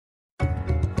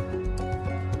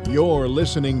You're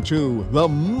listening to The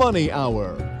Money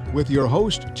Hour with your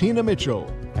host, Tina Mitchell,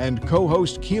 and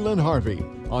co-host Keelan Harvey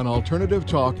on Alternative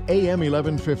Talk AM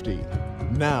 1150.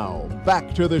 Now,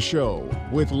 back to the show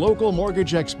with local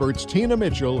mortgage experts Tina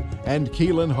Mitchell and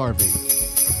Keelan Harvey.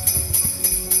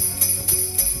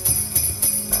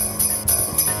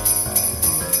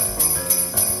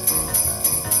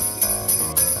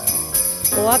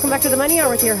 Welcome back to the Money Hour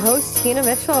with your host, Tina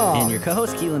Mitchell. And your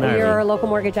co-host, Keelan Harvey. Your local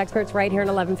mortgage experts right here at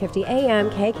 1150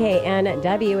 AM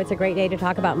KKNW. It's a great day to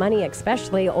talk about money,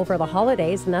 especially over the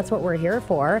holidays, and that's what we're here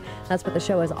for. That's what the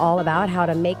show is all about, how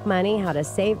to make money, how to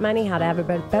save money, how to have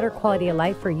a better quality of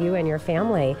life for you and your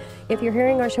family. If you're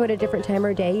hearing our show at a different time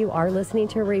or day, you are listening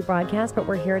to a rebroadcast, but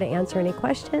we're here to answer any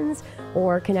questions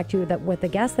or connect you with the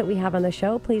guests that we have on the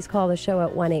show. Please call the show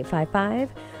at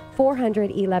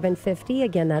 1-855-400-1150.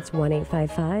 Again, that's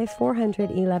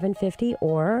 1-855-400-1150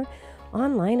 or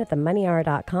online at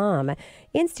themoneyhour.com.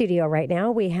 In studio right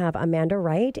now, we have Amanda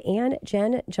Wright and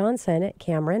Jen Johnson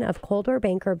Cameron of Coldwell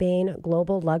Banker Bain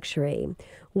Global Luxury.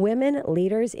 Women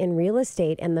leaders in real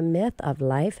estate and the myth of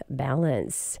life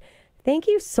balance. Thank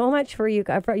you so much for you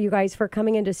guys for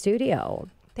coming into studio.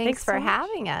 Thanks for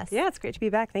having us. Yeah, it's great to be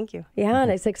back. Thank you. Yeah,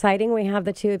 and it's exciting. We have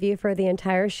the two of you for the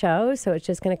entire show, so it's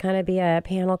just going to kind of be a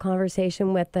panel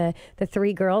conversation with the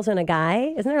three girls and a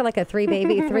guy. Isn't there like a three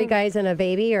guys and a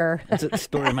baby? Or It's a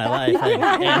story of my life. Like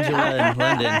Angela and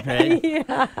London, right?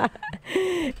 Yeah.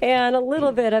 And a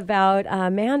little bit about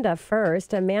Amanda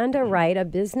first. Amanda Wright, a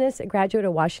business graduate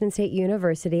of Washington State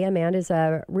University. Amanda is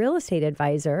a real estate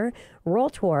advisor,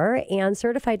 REALTOR, and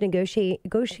certified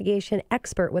negotiation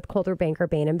expert with Coldwell Banker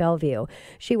Bain in Bellevue.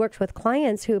 She works with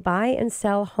clients who buy and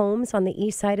sell homes on the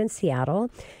Eastside and Seattle,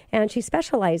 and she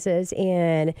specializes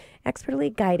in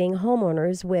expertly guiding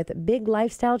homeowners with big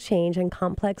lifestyle change and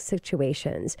complex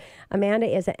situations. Amanda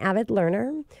is an avid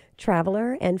learner,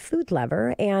 traveler, and food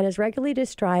lover, and is regularly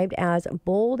described as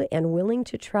bold and willing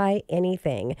to try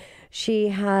anything. She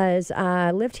has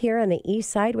lived here on the East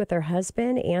Side with her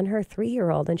husband and her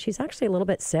 3-year-old, and she's actually a little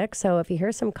bit sick, so if you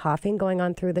hear some coughing going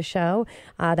on through the show,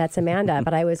 that's Amanda.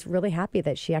 But I was really happy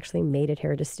that she actually made it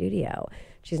here to studio.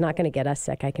 She's not going to get us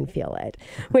sick. I can feel it.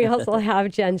 We also have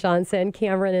Jen Johnson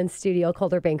Cameron in studio,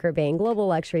 Coldwell Banker Bain Global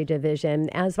Luxury Division.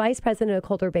 As Vice President of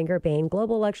Coldwell Banker Bain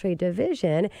Global Luxury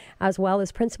Division, as well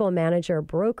as Principal Manager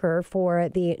Broker for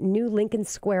the new Lincoln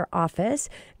Square office,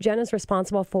 Jen is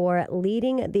responsible for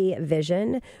leading the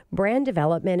vision, brand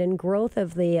development, and growth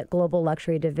of the Global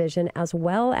Luxury Division, as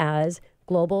well as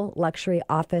Global Luxury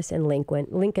Office in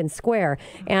Lincoln Square.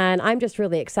 And I'm just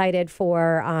really excited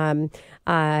for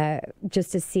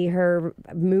just to see her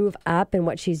move up and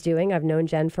what she's doing. I've known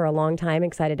Jen for a long time.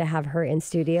 Excited to have her in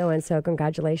studio. And so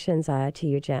congratulations to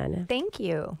you, Jen. Thank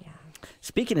you. Yeah.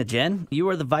 Speaking of Jen, you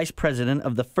are the Vice President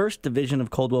of the first division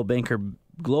of Coldwell Banker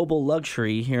Global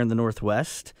Luxury here in the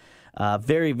Northwest.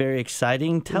 Very, very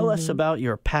exciting. Tell us about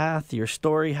your path, your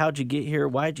story. How'd you get here?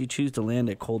 Why'd you choose to land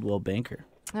at Coldwell Banker?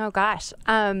 Oh, gosh.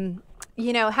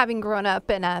 Having grown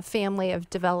up in a family of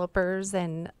developers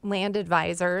and land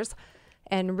advisors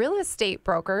and real estate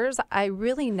brokers, I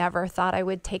really never thought I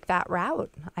would take that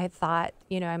route. I thought,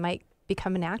 I might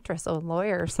become an actress or a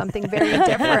lawyer or something very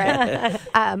different.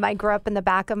 I grew up in the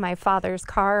back of my father's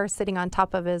car sitting on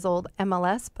top of his old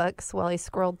MLS books while he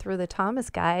scrolled through the Thomas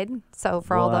Guide. So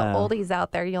for all the oldies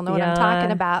out there, you'll know what I'm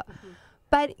talking about.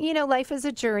 But, life is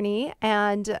a journey,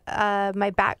 and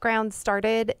my background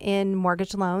started in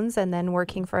mortgage loans and then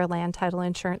working for a land title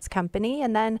insurance company.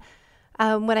 And then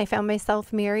when I found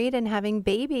myself married and having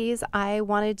babies, I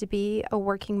wanted to be a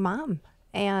working mom.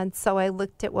 And so I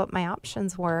looked at what my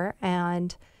options were.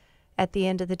 And at the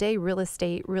end of the day, real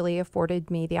estate really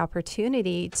afforded me the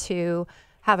opportunity to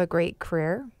have a great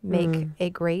career, make a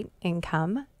great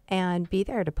income, and be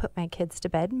there to put my kids to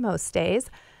bed most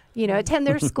days. Attend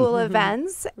their school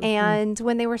events, and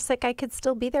when they were sick, I could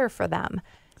still be there for them.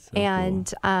 So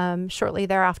and shortly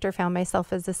thereafter, found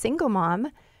myself as a single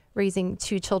mom, raising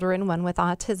 2 children, one with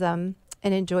autism,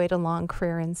 and enjoyed a long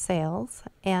career in sales.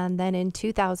 And then in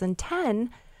 2010,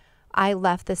 I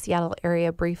left the Seattle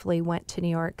area briefly, went to New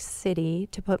York City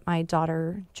to put my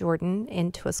daughter, Jordan,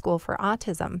 into a school for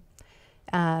autism.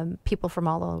 People from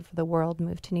all over the world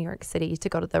moved to New York City to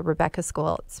go to the Rebecca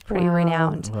School. It's pretty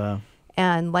renowned. Wow.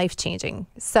 And life-changing.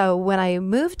 So when I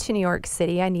moved to New York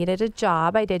City, I needed a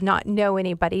job. I did not know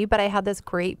anybody, but I had this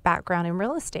great background in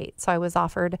real estate. So I was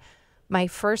offered my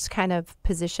first kind of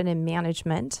position in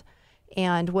management.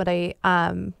 And what I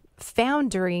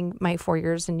found during my 4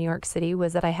 years in New York City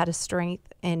was that I had a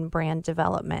strength in brand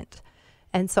development.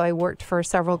 And so I worked for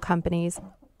several companies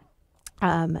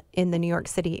in the New York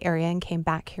City area and came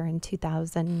back here in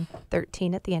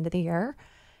 2013 at the end of the year.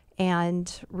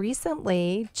 And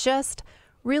recently, just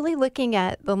really looking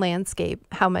at the landscape,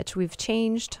 how much we've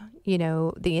changed,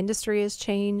 the industry has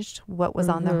changed, what was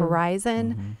on the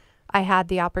horizon. I had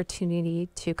the opportunity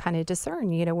to kind of discern,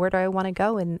 where do I want to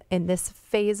go in this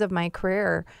phase of my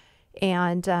career?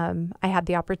 And I had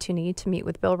the opportunity to meet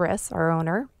with Bill Riss, our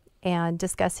owner, and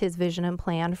discuss his vision and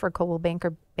plan for Coldwell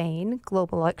Banker Bain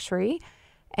Global Luxury.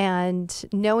 And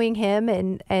knowing him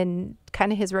and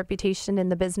kind of his reputation in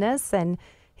the business and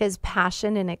his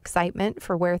passion and excitement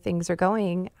for where things are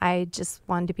going, I just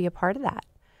wanted to be a part of that.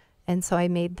 And so I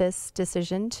made this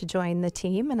decision to join the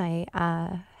team, and I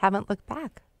haven't looked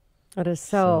back. That is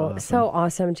so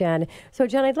awesome, Jen. So,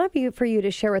 Jen, I'd love for you to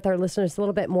share with our listeners a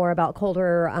little bit more about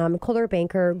Coldwell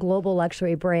Banker Global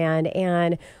Luxury brand,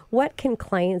 and what can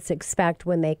clients expect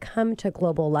when they come to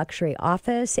Global Luxury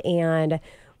office and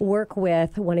work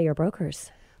with one of your brokers?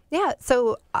 Yeah,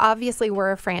 so obviously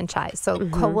we're a franchise. So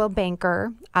Coldwell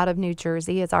Banker out of New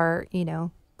Jersey is our,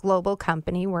 global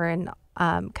company. We're in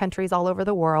countries all over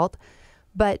the world.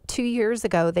 But 2 years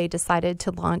ago, they decided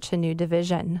to launch a new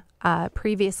division.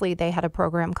 Previously, they had a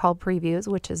program called Previews,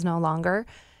 which is no longer.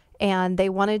 And they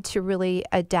wanted to really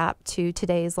adapt to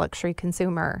today's luxury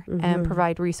consumer and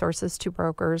provide resources to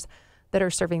brokers that are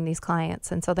serving these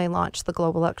clients. And so they launched the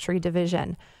Global Luxury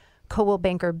division. Coldwell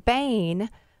Banker Bain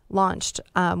launched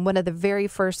one of the very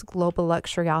first global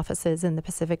luxury offices in the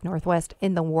Pacific Northwest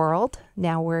in the world.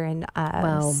 Now we're in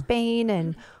Spain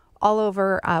and all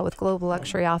over with global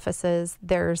luxury offices.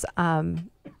 There's a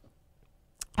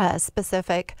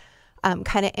specific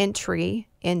kind of entry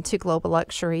into global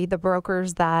luxury. The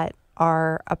brokers that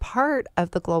are a part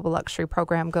of the global luxury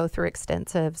program go through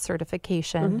extensive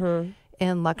certification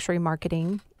in luxury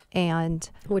marketing, and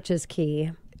which is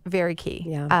key. Very key.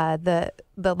 Yeah.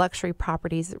 The luxury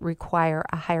properties require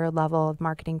a higher level of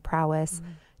marketing prowess,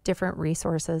 different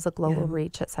resources, a global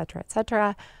reach, et cetera, et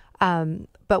cetera.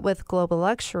 But with global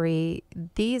luxury,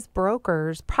 these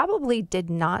brokers probably did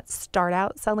not start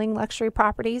out selling luxury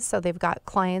properties. So they've got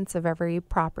clients of every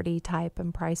property type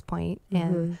and price point,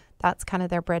 and that's kind of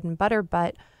their bread and butter.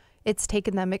 But it's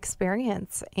taken them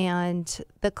experience, and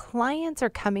the clients are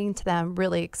coming to them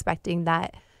really expecting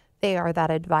that they are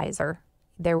that advisor.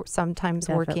 They're sometimes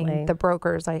working, the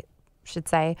brokers, I should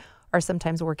say, are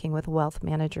sometimes working with wealth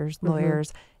managers,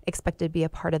 lawyers, expected to be a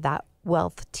part of that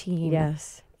wealth team.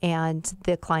 Yes. And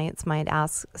the clients might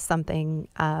ask something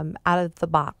out of the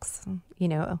box,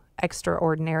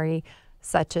 extraordinary,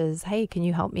 such as, hey, can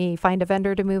you help me find a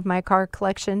vendor to move my car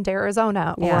collection to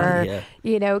Arizona? Or,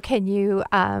 can you,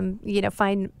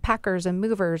 find packers and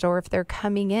movers? Or if they're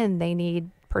coming in, they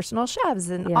need personal chefs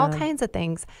and all kinds of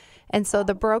things. And so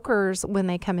the brokers, when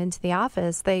they come into the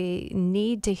office, they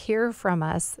need to hear from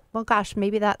us, well, gosh,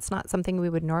 maybe that's not something we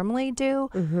would normally do,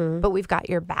 but we've got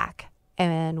your back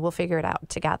and we'll figure it out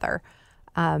together.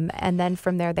 And then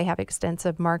from there, they have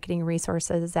extensive marketing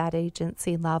resources at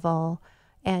agency level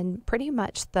and pretty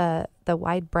much the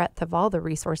wide breadth of all the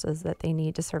resources that they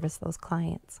need to service those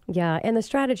clients. Yeah, and the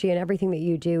strategy and everything that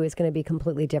you do is going to be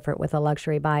completely different with a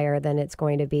luxury buyer than it's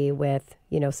going to be with,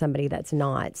 somebody that's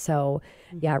not. So,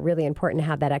 yeah, really important to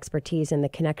have that expertise and the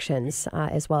connections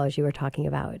as well, as you were talking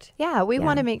about. Yeah, we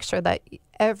want to make sure that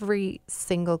every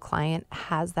single client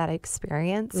has that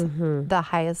experience, the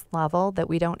highest level, that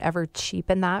we don't ever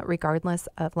cheapen that regardless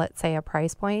of, let's say, a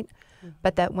price point,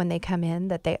 but that when they come in,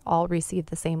 that they all receive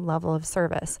the same level of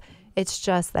service. It's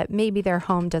just that maybe their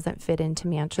home doesn't fit into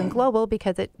Mansion Global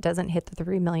because it doesn't hit the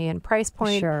 $3 million price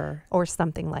point or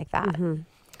something like that.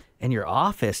 And your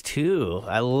office, too.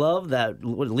 I love that.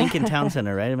 Lincoln Town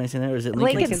Center, right? Am I saying that? Or is it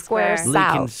Lincoln Square South?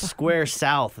 Lincoln Square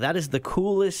South. That is the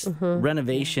coolest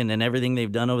renovation and everything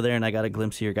they've done over there. And I got a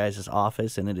glimpse of your guys'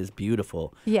 office, and it is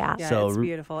beautiful. Yeah, so it's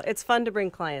beautiful. It's fun to bring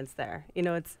clients there.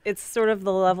 It's sort of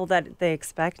the level that they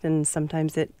expect, and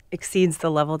sometimes it exceeds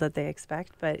the level that they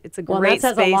expect. But it's a great space.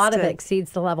 Well, that says a lot of it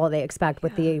exceeds the level they expect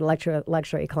with the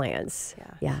luxury clients.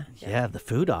 Yeah, the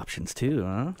food options, too,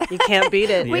 huh? You can't beat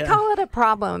it. We call it a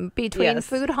problem. Between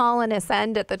food hall and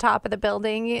Ascend at the top of the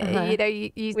building, you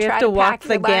we try have to walk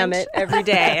the lunch. gamut every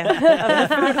day of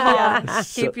the food hall.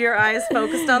 Keep your eyes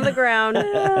focused on the ground.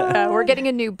 We're getting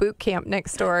a new boot camp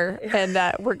next door, and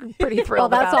we're pretty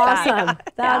thrilled that's about awesome.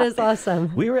 that. That is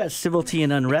awesome. We were at Civility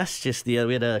and Unrest we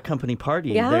had a company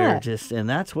party there there, and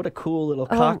that's what a cool little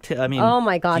cocktail. I mean, oh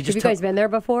my gosh, have you guys been there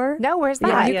before? No, where's that?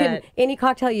 Yeah, you can any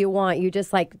cocktail you want. You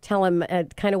just like tell them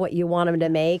kind of what you want them to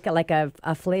make, like a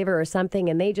flavor or something,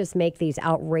 and they just make these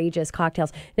outrageous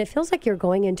cocktails. And it feels like you're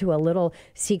going into a little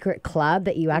secret club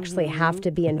that you actually have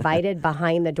to be invited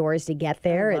behind the doors to get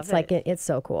there. It's like it's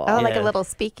so cool. Oh, like a little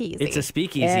speakeasy. It's a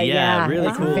speakeasy, yeah, really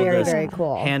it's cool. Very, very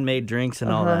cool. Handmade drinks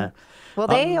and all that. Well,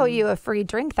 they owe you a free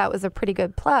drink. That was a pretty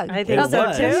good plug. I think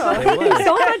so, too. Thank you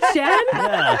so much, Jen.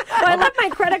 Well, I left my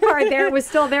credit card there. It was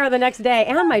still there the next day,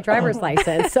 and my driver's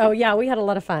license. So, yeah, we had a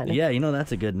lot of fun. Yeah,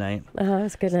 that's a good night. It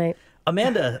was a good night.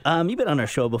 Amanda, you've been on our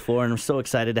show before, and I'm so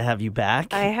excited to have you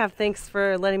back. I have. Thanks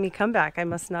for letting me come back. I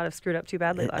must not have screwed up too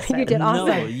badly last time. You did awesome.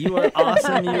 No, you are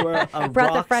awesome. You are a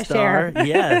breath of fresh air.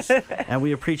 Yes, and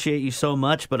we appreciate you so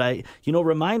much. But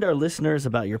remind our listeners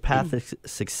about your path of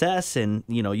success, and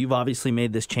you've obviously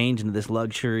made this change into this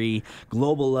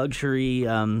global luxury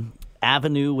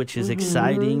avenue, which is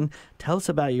exciting. Tell us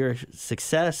about your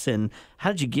success, and how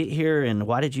did you get here, and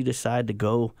why did you decide to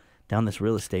go down this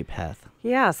real estate path?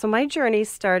 Yeah, so my journey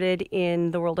started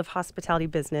in the world of hospitality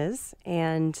business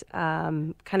and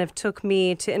kind of took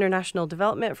me to international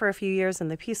development for a few years in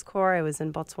the Peace Corps. I was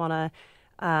in Botswana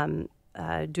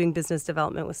doing business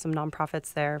development with some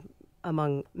nonprofits there,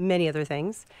 among many other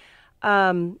things.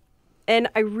 And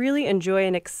I really enjoy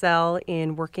and excel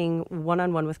in working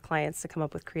one-on-one with clients to come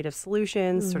up with creative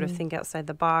solutions, sort of think outside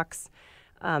the box,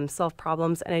 solve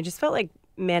problems. And I just felt like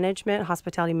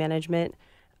hospitality management,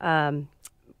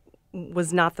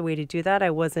 was not the way to do that.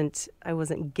 I wasn't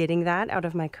getting that out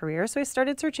of my career. So I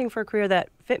started searching for a career that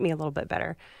fit me a little bit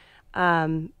better.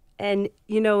 And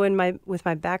with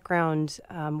my background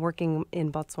working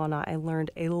in Botswana, I learned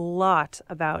a lot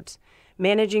about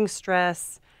managing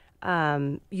stress,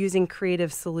 using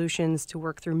creative solutions to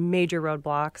work through major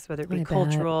roadblocks, whether it be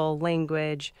cultural,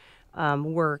 language,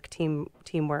 work,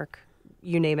 teamwork,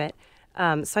 you name it.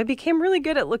 So I became really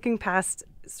good at looking past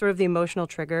sort of the emotional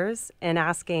triggers and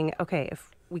asking, okay, if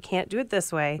we can't do it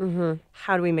this way,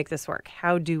 how do we make this work?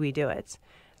 How do we do it?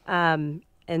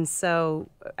 And so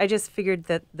I just figured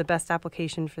that the best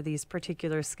application for these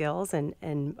particular skills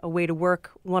and a way to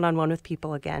work one-on-one with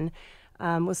people again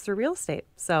was through real estate.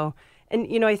 So, and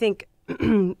I think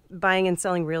buying and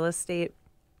selling real estate,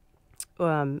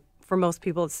 for most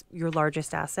people, it's your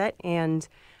largest asset. And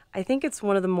I think it's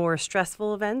one of the more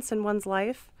stressful events in one's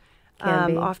life.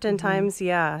 Oftentimes,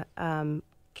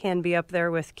 can be up there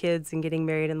with kids and getting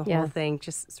married and the whole thing.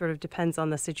 Just sort of depends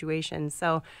on the situation.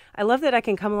 So I love that I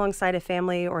can come alongside a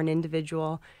family or an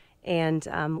individual and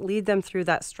lead them through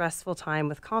that stressful time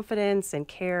with confidence and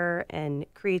care and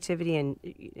creativity and,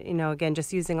 again,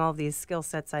 just using all of these skill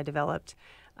sets I developed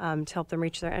to help them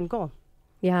reach their end goal.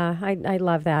 Yeah, I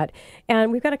love that.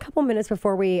 And we've got a couple minutes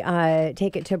before we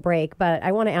take it to break, but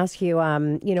I want to ask you,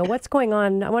 what's going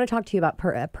on? I want to talk to you about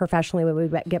professionally when we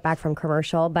get back from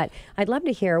commercial, but I'd love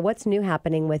to hear what's new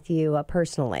happening with you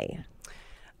personally.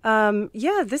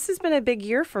 This has been a big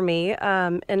year for me,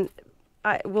 and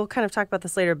we'll kind of talk about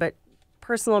this later, but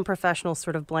personal and professional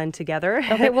sort of blend together.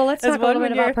 Okay, well, let's talk a little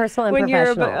bit about personal and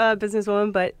professional. When you're a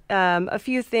businesswoman, but a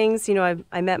few things,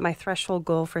 I met my threshold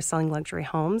goal for selling luxury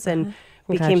homes and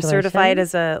became certified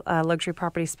as a luxury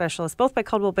property specialist, both by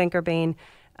Coldwell Banker Bain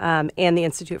and the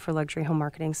Institute for Luxury Home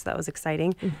Marketing, so that was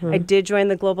exciting. I did join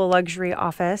the Global Luxury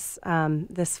Office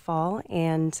this fall,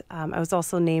 and I was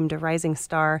also named a Rising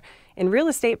Star in Real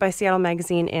Estate by Seattle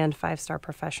Magazine and 5-Star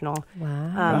Professional.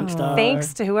 Wow.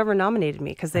 Thanks to whoever nominated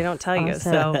me, because they don't tell you.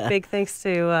 So big thanks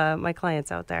to my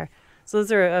clients out there. So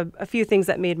those are a few things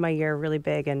that made my year really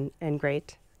big and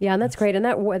great. Yeah, and that's great. And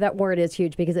that word is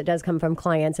huge because it does come from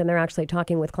clients, and they're actually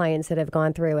talking with clients that have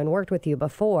gone through and worked with you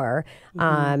before,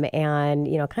 and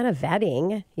kind of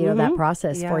vetting, that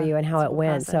process for you and how it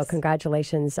went. So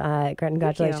congratulations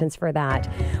for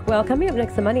that. Well, coming up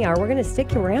next, the Money Hour, we're going to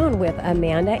stick around with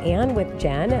Amanda and with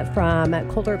Jen from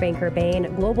Coldwell Banker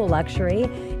Bain Global Luxury,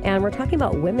 and we're talking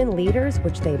about women leaders,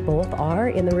 which they both are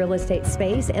in the real estate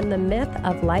space, and the myth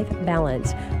of life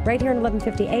balance. Right here at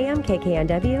 11:50 a.m.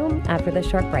 KKNW after this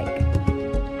short break.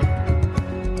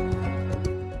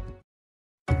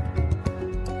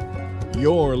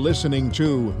 You're listening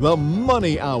to The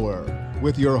Money Hour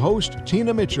with your host,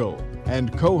 Tina Mitchell,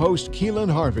 and co-host Keelan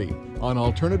Harvey on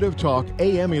Alternative Talk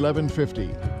AM 1150.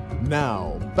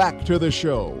 Now, back to the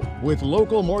show with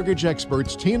local mortgage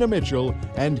experts Tina Mitchell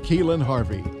and Keelan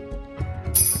Harvey.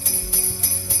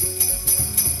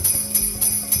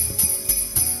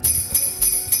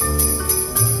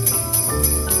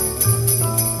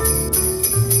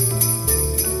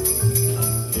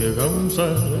 Here comes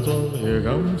Santa Claus,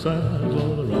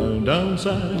 riding down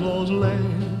Santa Claus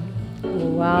Lane.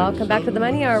 Welcome back to the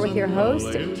Money Hour with your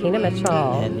host, Tina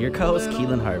Mitchell. And your co-host,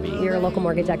 Keelan Harvey. Your local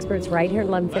mortgage experts right here at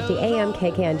 1150 AM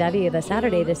KKNW, the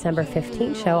Saturday, December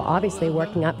 15th show, obviously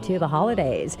working up to the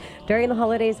holidays. During the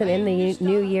holidays and in the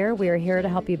new year, we are here to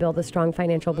help you build a strong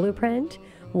financial blueprint,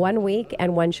 1 week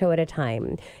and one show at a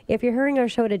time. If you're hearing our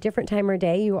show at a different time or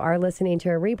day, you are listening to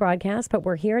a rebroadcast, but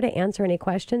we're here to answer any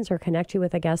questions or connect you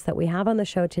with a guest that we have on the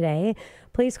show today.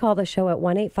 Please call the show at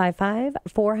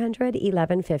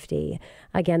 1-855-400-1150.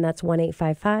 Again, that's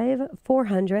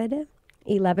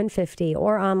 1-855-400-1150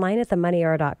 or online at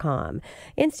themoneyhour.com.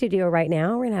 In studio right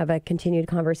now, we're going to have a continued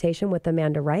conversation with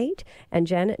Amanda Wright and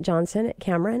Jen Johnson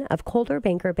Cameron of Coldwell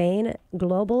Banker Bain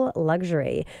Global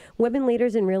Luxury, women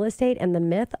leaders in real estate and the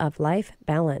myth of life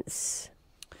balance.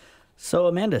 So,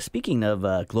 Amanda, speaking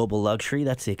of global luxury,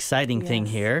 that's the exciting thing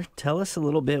here. Tell us a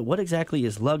little bit, what exactly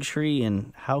is luxury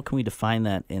and how can we define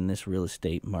that in this real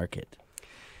estate market?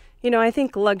 You know, I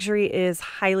think luxury is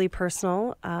highly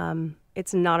personal.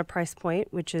 It's not a price point,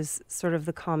 which is sort of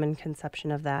the common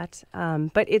conception of that.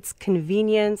 But it's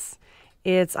convenience.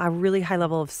 It's a really high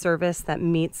level of service that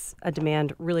meets a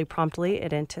demand really promptly.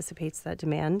 It anticipates that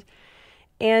demand.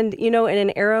 And, you know, in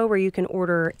an era where you can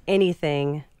order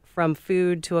anything from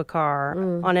food to a car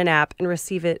on an app and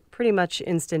receive it pretty much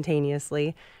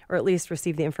instantaneously, or at least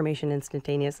receive the information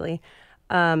instantaneously,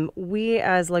 we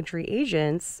as luxury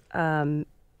agents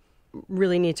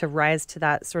really need to rise to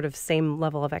that sort of same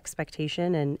level of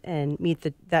expectation and meet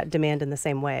that demand in the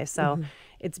same way. So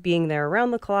it's being there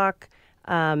around the clock.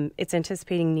 It's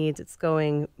anticipating needs. It's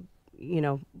going, you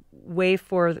know, way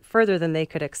further than they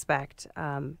could expect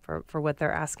for what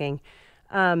they're asking.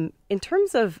 In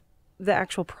terms of the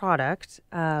actual product,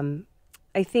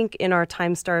 I think in our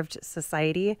time-starved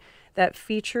society, that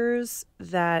features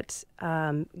that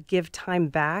give time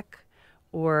back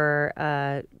or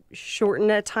shorten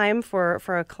a time for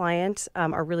a client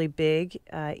are really big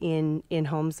in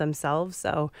homes themselves.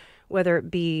 So whether it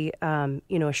be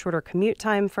you know, a shorter commute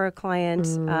time for a client,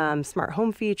 smart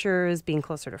home features, being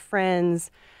closer to friends,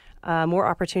 more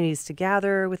opportunities to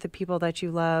gather with the people that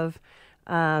you love.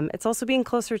 It's also being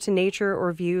closer to nature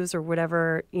or views or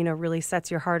whatever, you know, really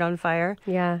sets your heart on fire.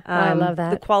 Yeah, I love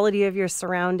that. The quality of your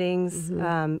surroundings,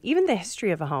 even the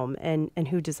history of a home and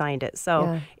who designed it.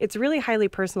 So it's really highly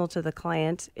personal to the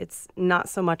client. It's not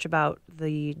so much about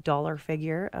the dollar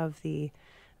figure of the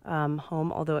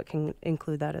home, although it can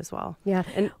include that as well. Yeah.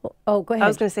 And go ahead. I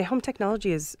was going to say home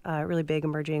technology is a really big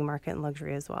emerging market in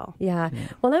luxury as well. Yeah.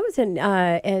 Well, that was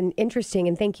an interesting,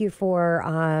 and thank you for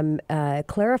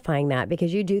clarifying that,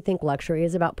 because you do think luxury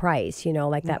is about price, you know,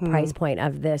 like that price point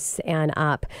of this and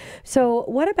up. So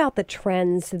what about the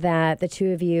trends that the two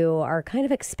of you are kind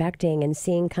of expecting and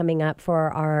seeing coming up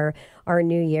for our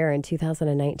new year in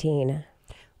 2019?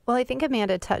 Well, I think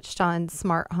Amanda touched on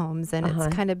smart homes, and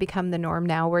it's kind of become the norm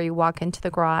now where you walk into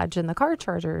the garage and the car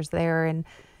charger's there, and,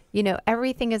 you know,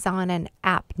 everything is on an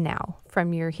app now,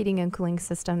 from your heating and cooling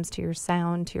systems to your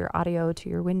sound, to your audio, to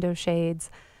your window shades,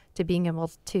 to being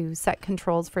able to set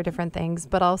controls for different things,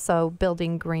 but also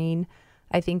building green.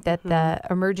 I think that the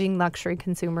emerging luxury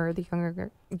consumer, the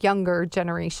younger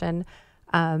generation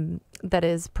that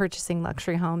is purchasing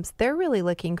luxury homes, they're really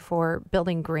looking for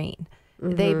building green.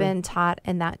 They've been taught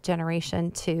in that generation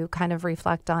to kind of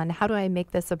reflect on, how do I make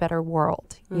this a better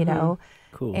world, you know?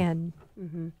 Cool. And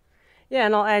yeah,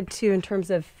 and I'll add too, in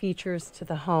terms of features to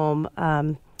the home,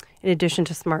 in addition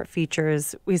to smart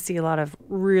features, we see a lot of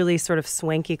really sort of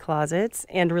swanky closets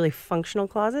and really functional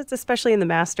closets, especially in the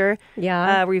master.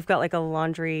 Yeah. Where you've got like a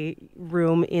laundry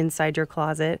room inside your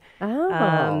closet.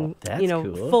 Oh, that's you know,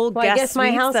 cool. full well, guest I guess my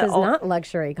suites house that is not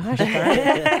luxury. Gosh,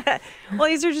 well,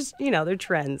 these are just, you know, they're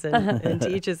trends and to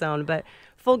each his own, but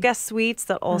full guest suites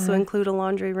that also include a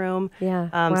laundry room. Yeah.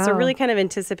 So really kind of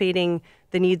anticipating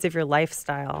the needs of your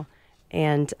lifestyle.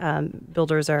 And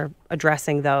builders are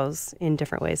addressing those in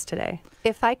different ways today.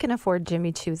 if I can afford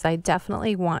Jimmy Choos, I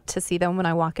definitely want to see them when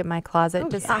I walk in my closet,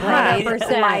 displayed,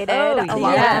 100%. lighted, Oh,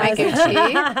 along yes. with my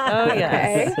Gucci. Oh,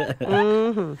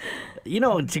 yes. You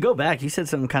know, to go back, you said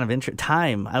something kind of interesting.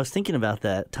 Time. I was thinking about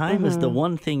that. Time is the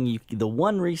one thing, the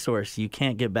one resource you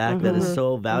can't get back that is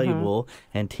so valuable.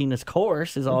 And Tina's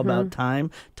course is all about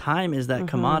time. Time is that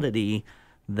commodity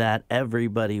that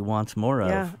everybody wants more of.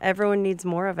 Yeah, everyone needs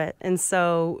more of it. And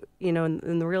so, you know,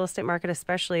 in the real estate market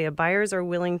especially, buyers are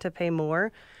willing to pay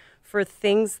more for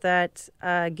things that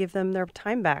give them their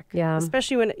time back. Yeah.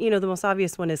 Especially when, you know, the most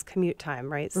obvious one is commute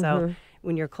time, right? So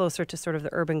when you're closer to sort of the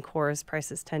urban cores,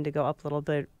 prices tend to go up a little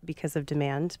bit because of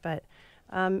demand. But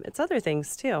it's other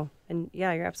things too. And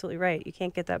yeah, you're absolutely right. You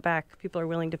can't get that back. People are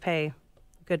willing to pay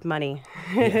good money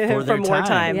for their more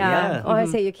time. Yeah. Oh, I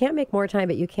say you can't make more time,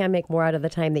 but you can make more out of the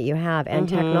time that you have. And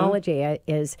technology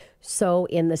is so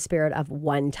in the spirit of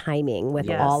one timing with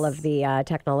all of the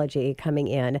technology coming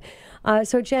in.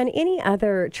 So, Jen, any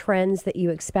other trends that you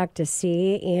expect to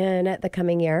see in the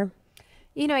coming year?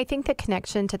 You know, I think the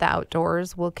connection to the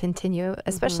outdoors will continue,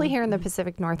 especially here in the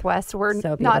Pacific Northwest. We're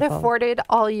So not beautiful. afforded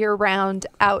all year round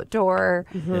outdoor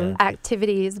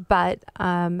activities, but,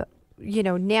 you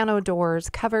know, nano doors,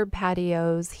 covered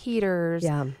patios, heaters,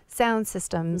 sound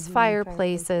systems,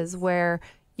 fireplaces where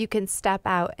you can step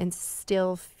out and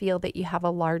still feel that you have a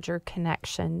larger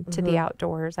connection to the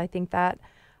outdoors. I think that,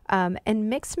 and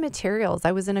mixed materials.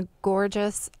 I was in a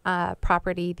gorgeous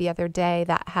property the other day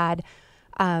that had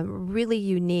really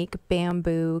unique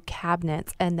bamboo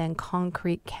cabinets and then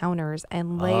concrete counters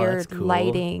and layered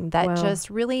lighting that just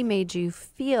really made you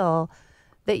feel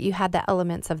that you had the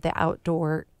elements of the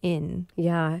outdoor in.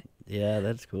 Yeah. Yeah,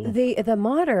 that's cool. The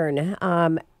modern,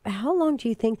 how long do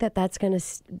you think that's going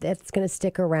to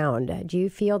stick around? Do you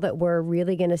feel that we're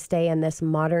really going to stay in this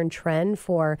modern trend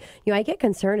for, I get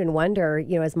concerned and wonder,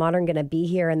 is modern going to be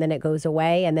here and then it goes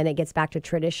away and then it gets back to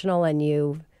traditional and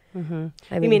you you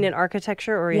mean in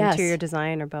architecture or interior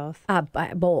design or both?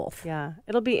 Both. Yeah,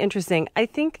 it'll be interesting. I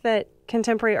think that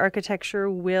contemporary architecture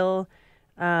will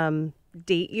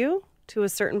date you to a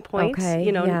certain point.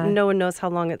 Okay, no one knows how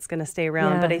long it's going to stay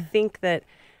around. But I think that,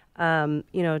 10,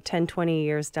 20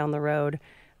 years down the road,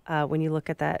 when you look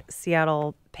at that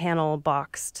Seattle panel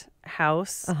boxed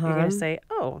house, you're going to say,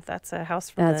 "Oh, that's a house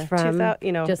from That's from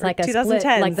 2000, just like a 2010s.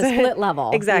 split, like the split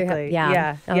level." Exactly.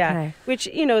 Yeah. Okay. Which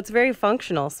it's very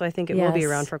functional, so I think it will be Yes.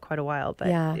 around for quite a while. But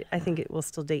I think it will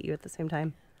still date you at the same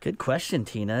time. Good question,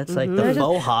 Tina. It's like the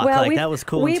mohawk, that was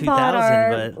cool in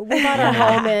 2000. We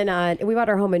bought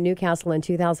our home in Newcastle in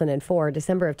 2004,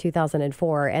 December of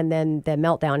 2004, and then the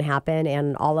meltdown happened,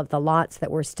 and all of the lots that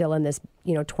were still in this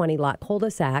 20 lot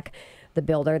cul-de-sac. The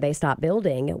builder, they stopped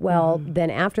building. Well, then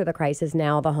after the crisis,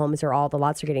 now the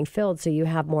lots are getting filled. So you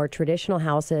have more traditional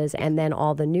houses and then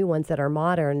all the new ones that are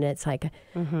modern. It's like,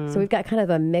 so we've got kind of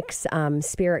a mixed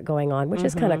spirit going on, which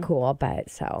is kind of cool. But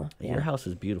Your house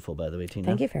is beautiful, by the way, Tina.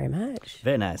 Thank you very much.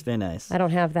 Very nice, very nice. I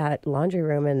don't have that laundry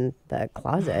room in the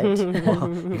closet. Well,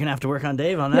 you're going to have to work on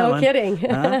Dave on that No one. kidding.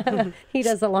 He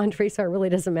does the laundry, so it really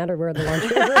doesn't matter where the laundry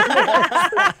room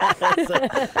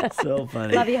is. So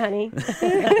funny. Love you, honey.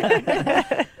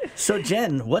 So,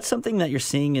 Jen, what's something that you're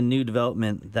seeing in new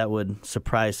development that would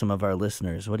surprise some of our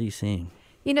listeners? What are you seeing?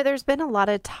 There's been a lot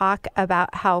of talk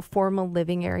about how formal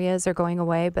living areas are going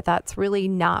away, but that's really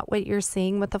not what you're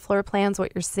seeing with the floor plans.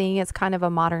 What you're seeing is kind of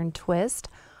a modern twist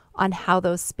on how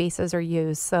those spaces are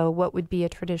used. So what would be a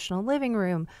traditional living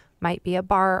room might be a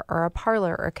bar or a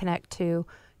parlor or connect to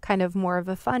kind of more of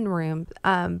a fun room.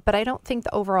 But I don't think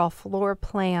the overall floor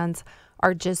plans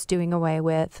are just doing away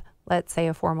with, let's say,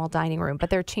 a formal dining room,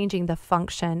 but they're changing the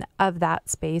function of that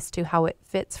space to how it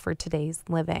fits for today's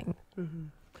living.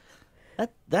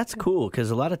 That's cool,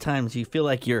 because a lot of times you feel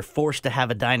like you're forced to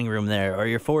have a dining room there, or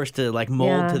you're forced to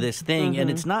mold to this thing, and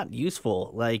it's not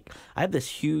useful. Like, I have this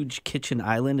huge kitchen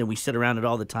island, and we sit around it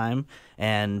all the time,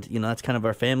 and that's kind of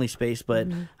our family space. But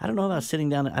I don't know about sitting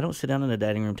down. I don't sit down at a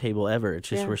dining room table ever. It's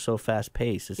just we're so fast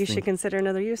paced. You should consider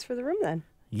another use for the room then.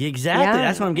 Exactly. Yeah.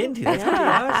 That's what I'm getting to. That's pretty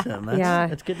awesome.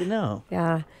 That's good to know.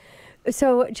 Yeah.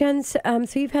 So, Jen, so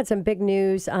you've had some big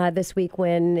news this week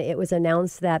when it was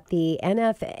announced that the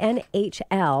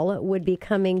NHL would be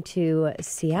coming to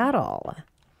Seattle.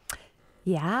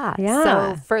 Yeah. Yeah.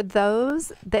 So for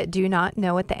those that do not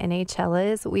know what the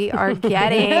NHL is, we are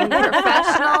getting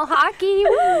professional hockey.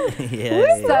 Woo!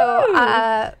 Yeah.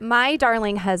 So my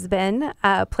darling husband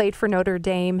played for Notre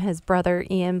Dame. His brother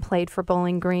Ian played for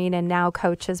Bowling Green and now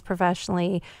coaches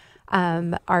professionally.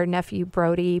 Our nephew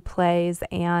Brody plays,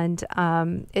 and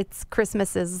it's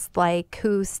Christmas is like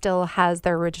who still has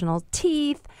their original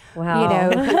teeth.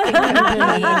 Wow.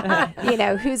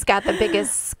 Who's got the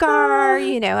biggest scar,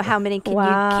 how many can you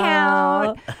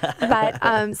count?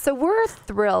 But so we're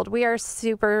thrilled. We are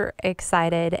super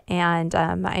excited, and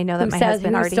I know that my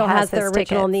husband already still has his their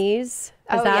original tickets. knees.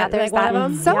 There's one that.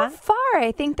 of them? So far,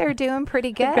 I think they're doing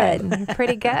pretty good.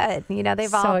 Pretty good. They've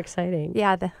So all exciting.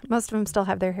 Yeah, most of them still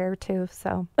have their hair too.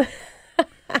 So,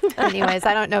 anyways,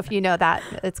 I don't know if you know that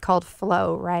it's called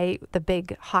flow, right? The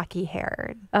big hockey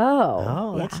hair.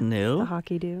 Oh, That's new. The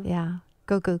hockey do. Yeah,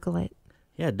 go Google it.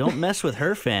 Yeah, don't mess with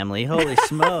her family. Holy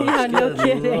smokes. Yeah, no Good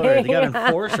kidding. Lord. They got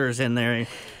enforcers in there.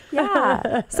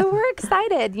 Yeah. So we're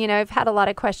excited. I've had a lot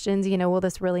of questions. Will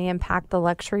this really impact the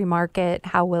luxury market?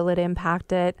 How will it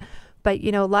impact it? But,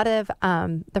 you know, a lot of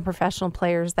the professional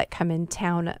players that come in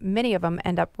town, many of them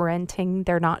end up renting.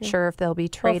 They're not sure if they'll be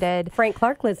traded. Well, Frank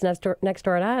Clark lives next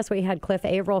door to us. We had Cliff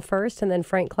Averill first, and then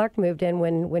Frank Clark moved in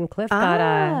when Cliff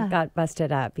got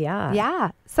busted up. Yeah.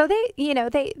 Yeah. So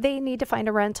they need to find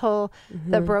a rental.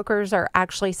 The brokers are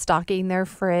actually stocking their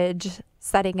fridge,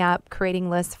 setting up, creating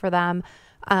lists for them.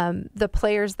 The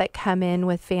players that come in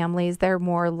with families, they're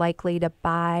more likely to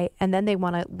buy, and then they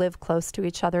want to live close to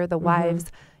each other. The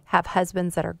wives have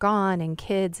husbands that are gone and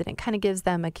kids, and it kind of gives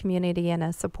them a community and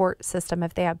a support system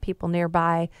if they have people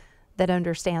nearby that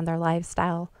understand their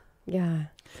lifestyle. Yeah.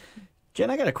 Jen,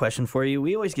 I got a question for you.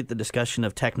 We always get the discussion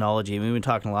of technology. We've been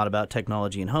talking a lot about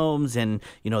technology in homes, and,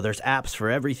 you know, there's apps for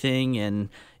everything. And,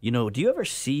 you know, do you ever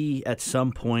see at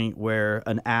some point where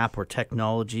an app or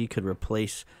technology could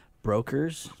replace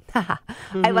brokers?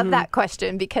 I love that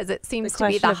question because it seems to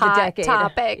be the question of the hot decade.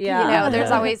 topic. Yeah. You know,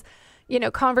 there's always, you know,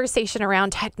 conversation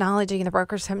around technology, and the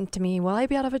brokers come to me, will I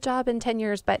be out of a job in 10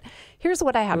 years? But here's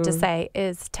what I have to say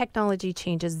is technology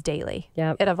changes daily.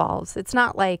 Yep. It evolves. It's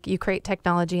not like you create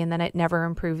technology and then it never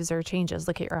improves or changes.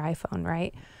 Look at your iPhone,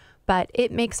 right? But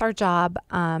it makes our job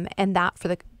and that for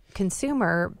the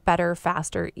consumer better,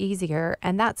 faster, easier.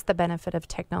 And that's the benefit of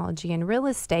technology in real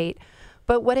estate.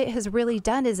 But what it has really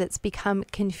done is it's become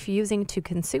confusing to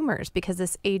consumers because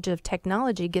this age of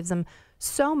technology gives them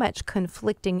so much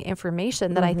conflicting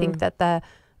information that I think that the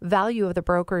value of the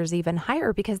broker is even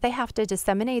higher because they have to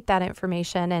disseminate that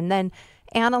information and then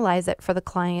analyze it for the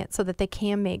client so that they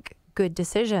can make good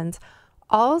decisions.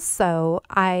 Also,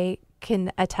 I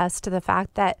can attest to the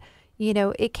fact that, you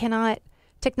know,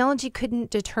 technology couldn't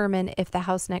determine if the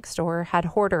house next door had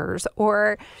hoarders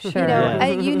or, you know,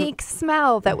 a unique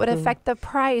smell that would affect the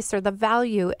price or the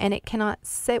value. And it cannot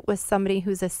sit with somebody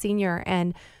who's a senior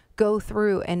and go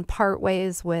through and part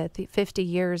ways with 50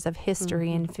 years of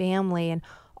history and family and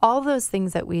all those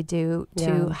things that we do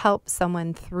to help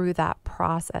someone through that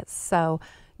process. So,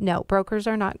 no, brokers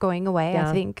are not going away.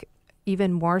 I think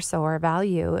even more so our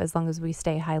value, as long as we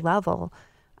stay high level,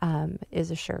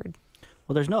 is assured.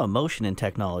 Well, there's no emotion in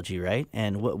technology, right?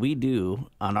 And what we do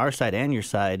on our side and your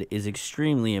side is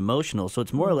extremely emotional. So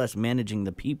it's more or less managing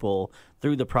the people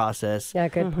through the process. Yeah,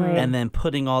 good point. And then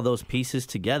putting all those pieces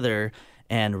together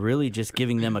and really just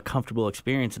giving them a comfortable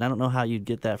experience. And I don't know how you'd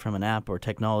get that from an app or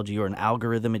technology or an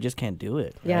algorithm. It just can't do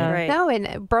it. Yeah. Right. No,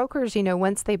 and brokers, you know,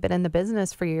 once they've been in the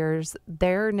business for years,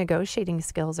 their negotiating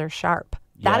skills are sharp.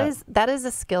 Yeah. That is a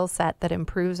skill set that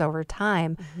improves over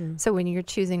time. So when you're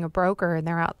choosing a broker and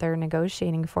they're out there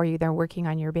negotiating for you, they're working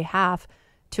on your behalf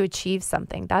to achieve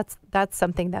something. That's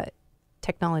something that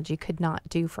technology could not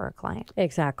do for a client.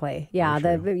 Exactly. Yeah.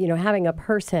 Having a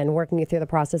person working you through the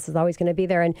process is always going to be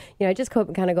there. And, you know, I just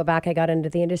kind of go back. I got into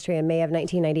the industry in May of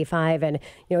 1995 and,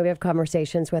 you know, we have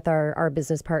conversations with our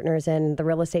business partners in the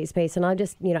real estate space. And I'll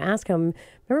just, you know, ask them,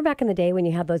 remember back in the day when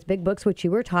you had those big books, which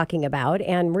you were talking about,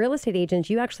 and real estate agents,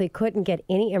 you actually couldn't get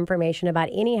any information about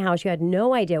any house. You had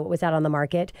no idea what was out on the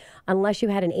market unless you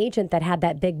had an agent that had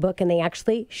that big book and they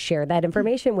actually shared that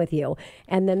information with you.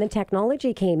 And then the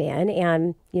technology came in and,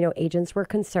 you know, agents were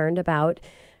concerned about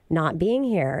not being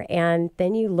here. And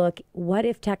then you look, what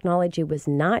if technology was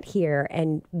not here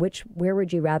and where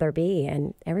would you rather be?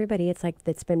 And everybody, it's like,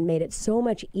 it's been made it so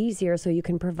much easier so you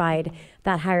can provide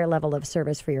that higher level of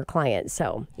service for your clients.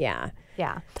 So, yeah.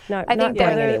 Yeah. Not I think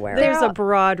going anywhere. There's a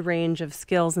broad range of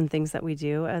skills and things that we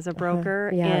do as a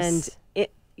broker. Yes. And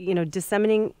you know,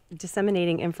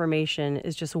 disseminating information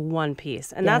is just one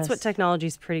piece. And that's what technology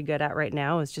is pretty good at right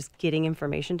now, is just getting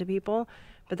information to people.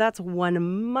 But that's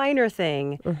one minor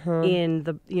thing in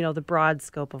the broad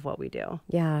scope of what we do.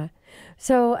 Yeah.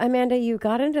 So, Amanda, you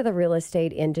got into the real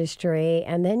estate industry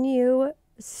and then you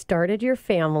started your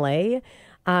family,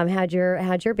 had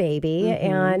your baby.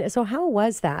 And so how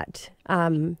was that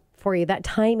for you, that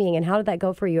timing, and how did that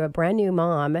go for you, a brand new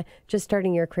mom just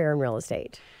starting your career in real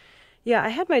estate? Yeah, I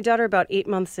had my daughter about 8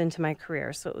 months into my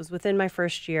career. So it was within my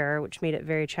first year, which made it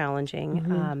very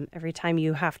challenging. Every time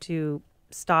you have to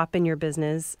stop in your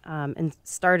business and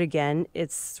start again,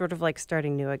 it's sort of like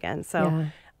starting new again. So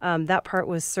that part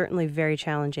was certainly very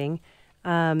challenging.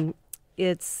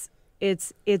 It's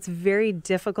very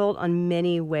difficult on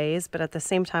many ways, but at the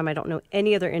same time, I don't know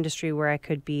any other industry where I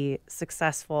could be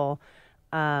successful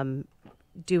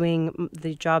doing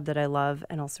the job that I love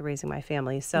and also raising my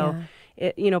family. So,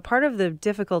 part of the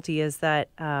difficulty is that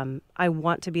I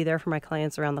want to be there for my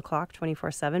clients around the clock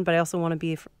 24/7, but I also want to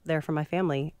be there for my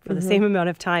family for the same amount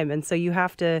of time. And so you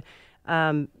have to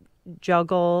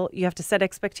juggle, you have to set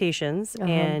expectations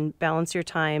and balance your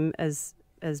time as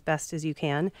best as you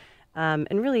can.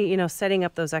 And really, you know, setting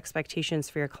up those expectations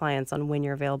for your clients on when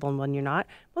you're available and when you're not.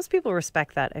 Most people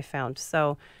respect that, I found.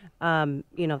 So,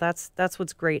 you know, that's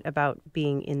what's great about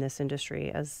being in this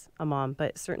industry as a mom,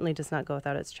 but certainly does not go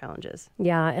without its challenges.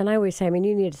 Yeah, and I always say, I mean,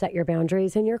 you need to set your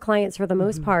boundaries, and your clients, for the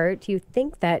most part, you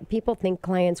think that people think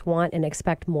clients want and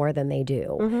expect more than they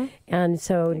do. And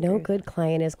so no good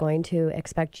client is going to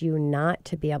expect you not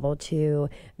to be able to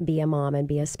be a mom and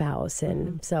be a spouse.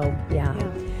 And so, yeah.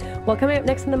 Well, coming up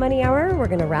next in the Money Hour, we're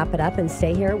going to wrap it up and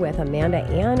stay here with Amanda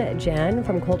and Jen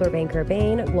from Coldwell Banker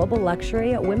Bain, Global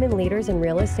Luxury, Women Leaders in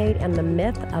Real Estate, and the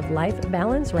Myth of Life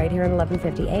Balance right here at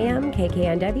 1150 AM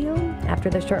KKNW after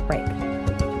the short break.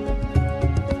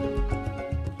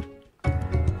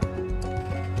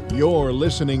 You're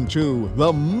listening to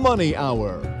The Money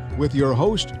Hour with your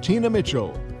host, Tina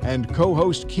Mitchell, and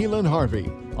co-host Keelan Harvey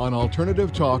on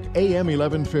Alternative Talk AM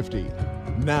 1150.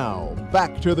 Now,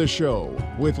 back to the show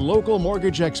with local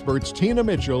mortgage experts Tina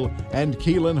Mitchell and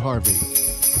Keelan Harvey.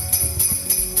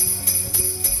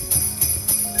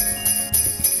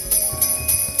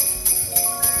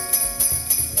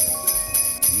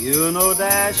 You know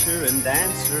Dasher and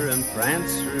Dancer and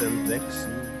Prancer and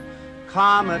Vixen,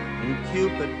 Comet and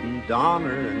Cupid and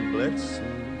Donner and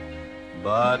Blitzen.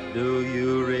 But do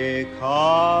you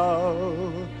recall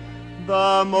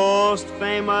the most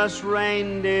famous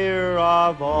reindeer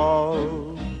of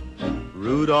all?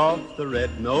 Rudolph the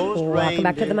red-nosed reindeer. Welcome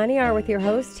back to the Money Hour with your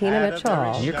host, Tina Mitchell.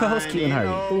 And your co-host, Keelan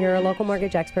Harvey. Your local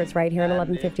mortgage experts right here at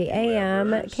 1150 AM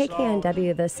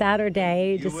KKNW, the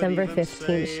Saturday, December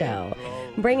 15th show.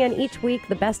 Bring in each week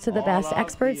the best of the best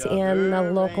experts in the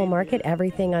local market,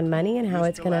 everything on money and how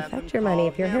it's going to affect your money.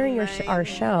 If you're hearing our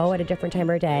show at a different time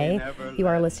of day, you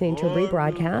are listening to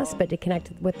rebroadcast, but to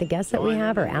connect with the guests that we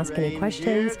have or ask any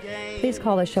questions, please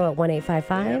call the show at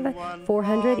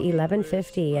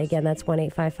 1-855-400-1150. Again, that's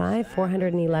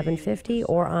 1-855-400-1150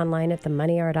 or online at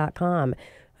themoneyhour.com.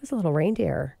 There's a little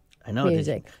reindeer. I know.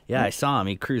 Music. Yeah, I saw him.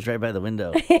 He cruised right by the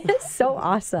window. It's so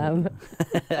awesome.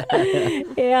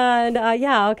 And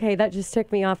yeah, okay, that just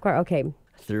took me off guard. Okay.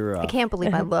 Threw her off. I can't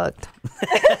believe I looked.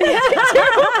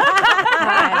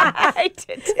 I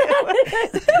did too.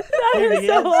 There he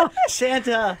is.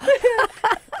 Santa.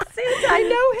 I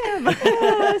know him.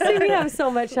 See, we have so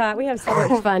much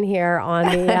fun here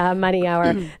on the Money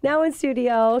Hour. Now in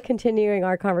studio, continuing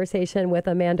our conversation with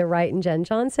Amanda Wright and Jen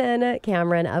Johnson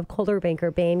Cameron of Coldwell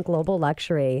Banker Bain Global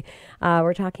Luxury.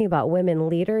 We're talking about women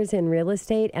leaders in real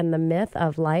estate and the myth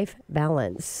of life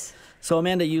balance. So,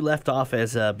 Amanda, you left off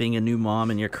as being a new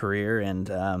mom in your career, and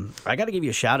I got to give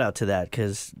you a shout out to that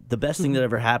because the best thing that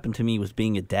ever happened to me was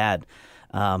being a dad.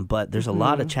 But there's a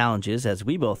lot of challenges, as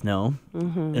we both know,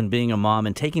 in being a mom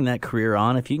and taking that career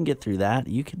on. If you can get through that,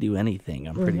 you can do anything.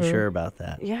 I'm pretty sure about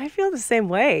that. Yeah, I feel the same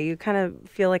way. You kind of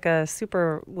feel like a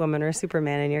superwoman or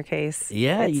superman in your case.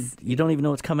 Yeah, you don't even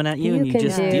know what's coming at you, and you can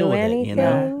just do deal with anything. it, you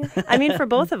know? I mean, for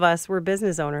both of us, we're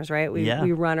business owners, right?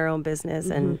 We run our own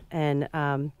business,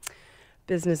 and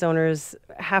business owners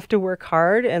have to work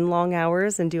hard and long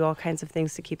hours and do all kinds of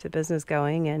things to keep the business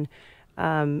going. And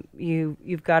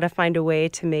you've got to find a way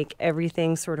to make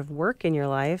everything sort of work in your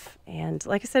life. And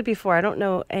like I said before, I don't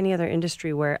know any other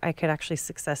industry where I could actually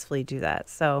successfully do that.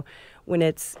 So when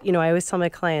it's, you know, I always tell my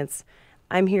clients,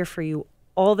 I'm here for you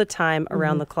all the time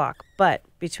around the clock. But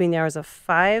between the hours of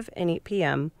 5 and 8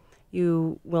 p.m.,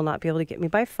 you will not be able to get me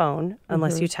by phone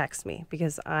unless you text me,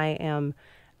 because I am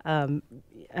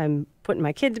I'm putting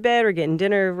my kid to bed or getting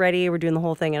dinner ready. We're doing the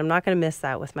whole thing. And I'm not going to miss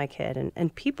that with my kid.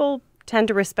 And people tend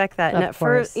to respect that. And at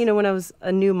first, you know, when I was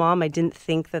a new mom, I didn't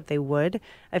think that they would.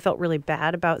 I felt really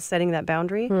bad about setting that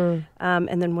boundary.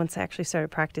 And then once I actually started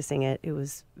practicing it, it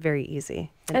was very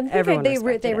easy. And I think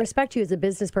they respect you as a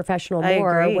business professional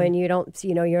more when you don't,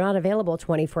 you know, you're not available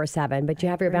 24/7, but you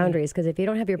have your boundaries. Because if you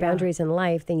don't have your boundaries in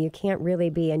life, then you can't really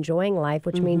be enjoying life,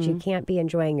 which means you can't be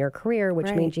enjoying your career,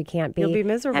 which means you can't be, You'll be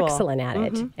miserable. Excellent at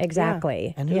it. Exactly.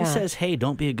 Yeah. And who says, hey,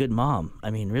 don't be a good mom? I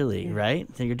mean, really, right?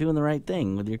 So you're doing the right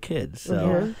thing with your kids.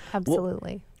 So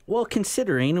Absolutely. Well,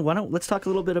 considering, let's talk a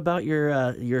little bit about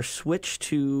your switch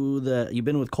to you've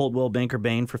been with Coldwell Banker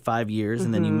Bain for 5 years,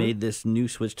 and then you made this new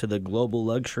switch to the Global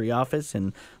Luxury office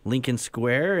in Lincoln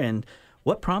Square. And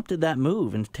what prompted that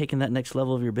move and taking that next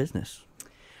level of your business?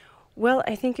 Well,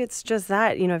 I think it's just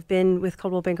that, you know, I've been with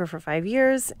Coldwell Banker for 5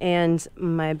 years, and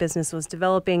my business was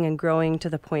developing and growing to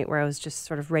the point where I was just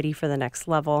sort of ready for the next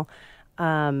level.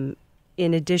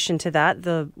 In addition to that,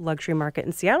 the luxury market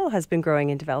in Seattle has been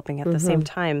growing and developing at the same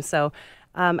time. So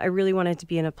I really wanted to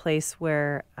be in a place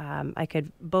where I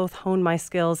could both hone my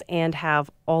skills and have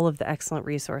all of the excellent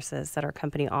resources that our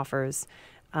company offers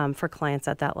for clients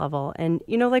at that level. And,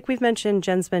 you know, like we've mentioned,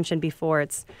 Jen's mentioned before,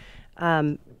 it's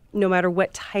no matter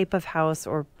what type of house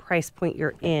or price point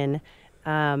you're in,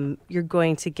 you're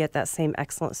going to get that same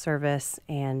excellent service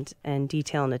and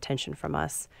detail and attention from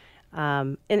us.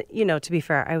 And, to be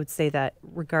fair, I would say that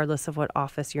regardless of what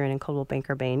office you're in Coldwell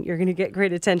Banker Bain, you're going to get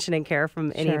great attention and care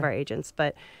from any of our agents.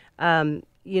 But,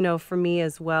 for me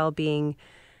as well, being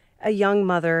a young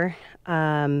mother,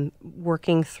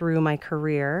 working through my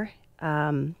career,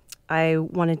 I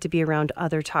wanted to be around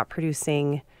other top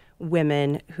producing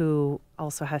women who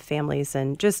also have families,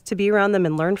 and just to be around them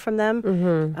and learn from them,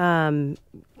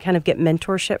 kind of get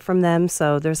mentorship from them.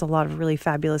 So there's a lot of really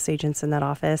fabulous agents in that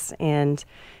office, and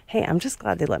hey, I'm just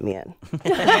glad they let me in.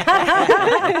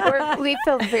 We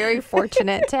feel very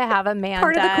fortunate to have Amanda.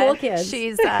 Part of the cool kids.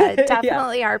 She's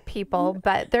definitely our people,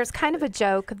 but there's kind of a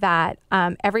joke that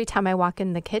every time I walk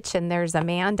in the kitchen, there's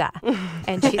Amanda,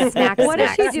 and she's snacking. What is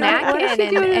she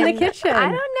doing in the kitchen? I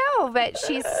don't know, but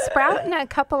she's sprouting a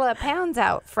couple of pounds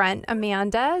out front.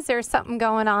 Amanda, is there something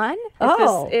going on?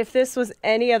 If this was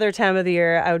any other time of the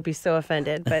year, I would be so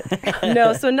offended. But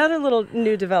no, so another little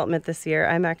new development this year,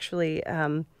 I'm actually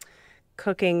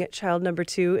cooking child number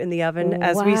 2 in the oven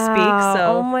as we speak.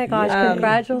 So, oh my gosh,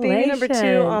 congratulations. Baby number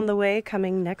 2 on the way,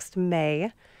 coming next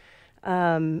May.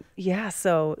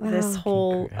 So this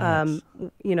whole,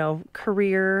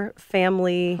 career,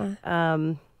 family,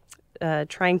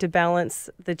 trying to balance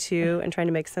the two and trying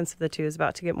to make sense of the two is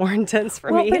about to get more intense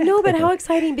for me. But how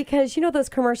exciting, because those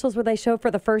commercials where they show for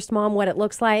the first mom what it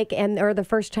looks like, or the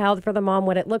first child for the mom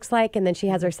what it looks like, and then she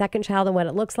has her second child and what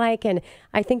it looks like. And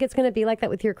I think it's going to be like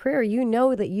that with your career. You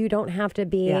know that you don't have to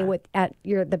be at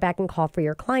the beck and call for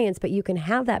your clients, but you can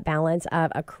have that balance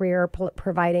of a career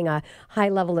providing a high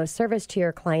level of service to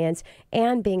your clients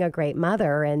and being a great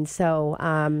mother. And so,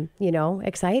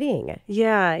 exciting.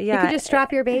 Yeah. You could just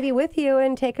strap your baby with you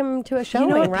and take them to a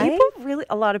showing, right?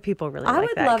 A lot of people really I like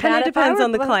would that. love Kind that of if I depends were-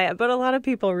 on the client, but a lot of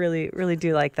people really, really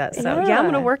do like that. So Yeah. I'm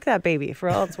going to work that baby for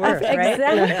all it's worth, right?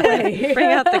 Exactly.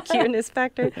 Bring out the cuteness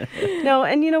factor. No,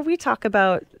 and we talk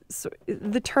about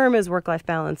the term is work-life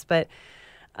balance, but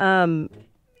I'm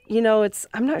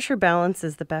not sure balance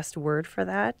is the best word for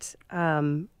that.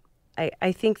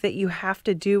 I think that you have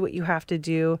to do what you have to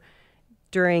do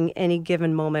during any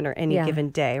given moment or any given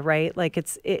day, right? Like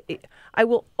I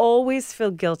will always feel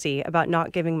guilty about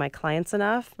not giving my clients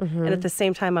enough. And at the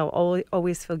same time, I will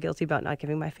always feel guilty about not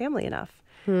giving my family enough.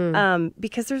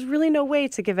 Because there's really no way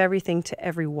to give everything to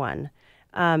everyone.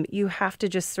 You have to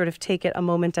just sort of take it a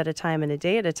moment at a time and a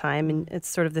day at a time. And it's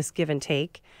sort of this give and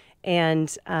take.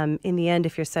 And in the end,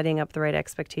 if you're setting up the right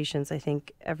expectations, I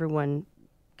think everyone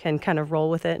can kind of roll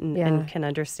with it and can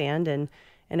understand and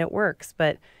it works.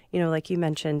 But like you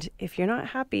mentioned, if you're not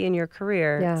happy in your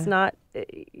career,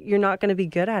 you're not going to be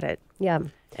good at it. Yeah.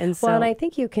 And so, and I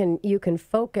think you can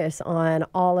focus on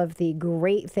all of the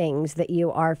great things that you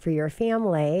are for your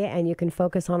family, and you can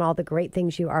focus on all the great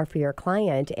things you are for your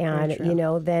client. And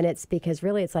then it's because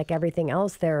really it's like everything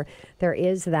else. There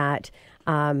is that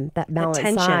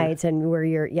balance sides, and where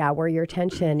your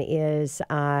tension is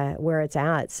where it's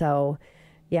at. So,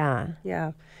 yeah.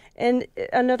 And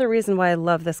another reason why I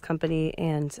love this company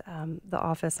and the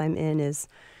office I'm in is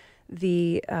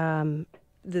the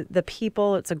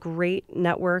people. It's a great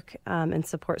network and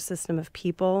support system of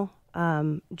people.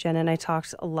 Jen and I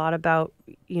talked a lot about,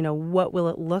 what will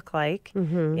it look like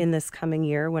in this coming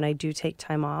year when I do take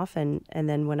time off, and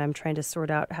then when I'm trying to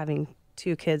sort out having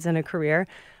 2 kids and a career.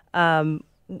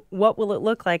 What will it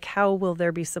look like? How will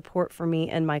there be support for me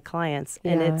and my clients?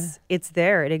 And it's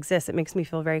there. It exists. It makes me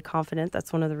feel very confident.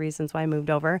 That's one of the reasons why I moved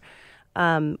over.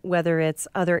 Whether it's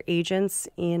other agents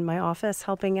in my office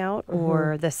helping out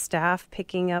or the staff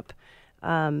picking up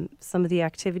some of the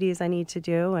activities I need to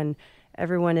do. And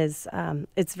everyone is,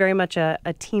 it's very much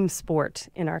a team sport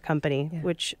in our company,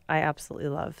 which I absolutely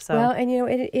love. So and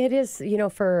it is,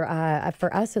 for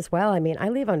us as well. I mean, I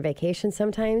leave on vacation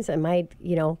sometimes, and my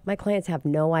clients have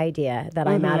no idea that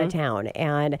I'm out of town,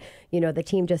 and the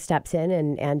team just steps in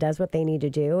and does what they need to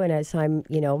do, and so I'm,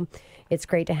 it's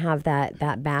great to have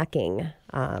that backing.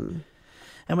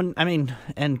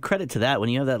 And credit to that, when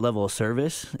you have that level of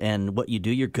service and what you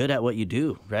do, you're good at what you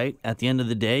do, right? At the end of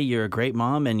the day, you're a great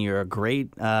mom and you're a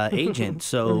great agent.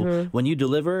 So when you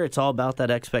deliver, it's all about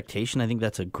that expectation. I think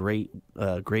that's a great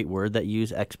word that you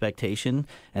use, expectation,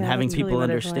 and having people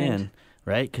understand,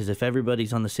 right? Because if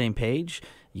everybody's on the same page,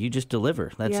 you just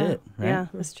deliver. That's it, right? Yeah,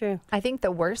 that's true. I think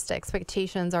the worst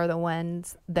expectations are the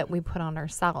ones that we put on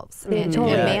ourselves. It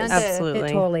totally Amanda, is. Absolutely.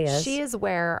 It totally is. She is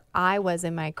where I was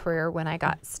in my career when I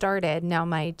got started. Now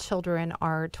my children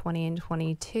are 20 and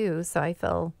 22, so I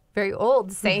feel very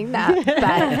old saying that.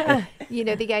 But,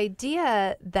 the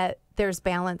idea that there's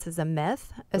balance is a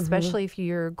myth, especially if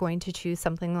you're going to choose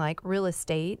something like real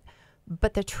estate.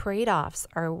 But the trade-offs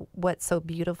are what's so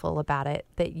beautiful about it,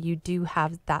 that you do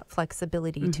have that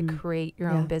flexibility to create your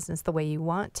own business the way you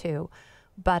want to.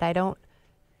 But I don't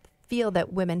feel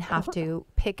that women have to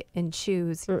pick and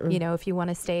choose. You know, if you want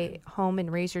to stay home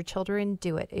and raise your children,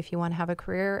 do it. If you want to have a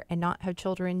career and not have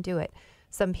children, do it.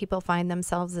 Some people find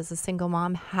themselves as a single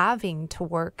mom having to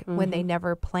work when they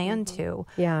never planned to.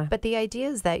 Yeah. But the idea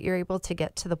is that you're able to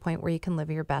get to the point where you can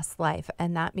live your best life.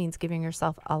 And that means giving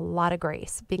yourself a lot of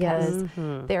grace, because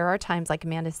there are times, like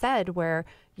Amanda said, where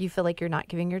you feel like you're not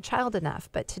giving your child enough.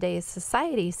 But today's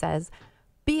society says,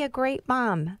 be a great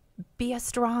mom. Be a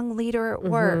strong leader at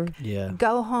work.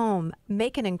 Go home,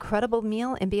 make an incredible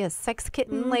meal, and be a sex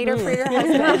kitten later for your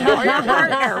husband or your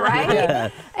partner,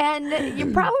 right? And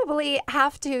you probably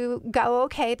have to go,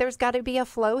 okay, there's got to be a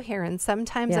flow here. And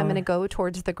sometimes I'm going to go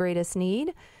towards the greatest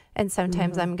need, and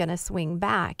sometimes I'm going to swing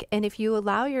back. And if you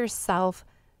allow yourself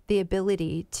the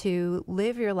ability to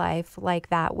live your life like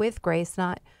that with grace,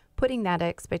 not putting that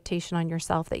expectation on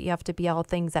yourself that you have to be all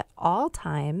things at all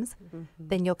times,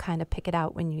 then you'll kind of pick it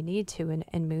out when you need to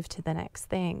and move to the next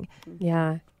thing.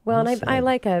 Yeah. Well, and I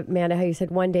like, Amanda, how you said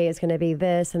one day is going to be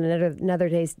this and another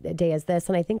day is this.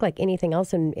 And I think like anything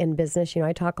else in business, you know,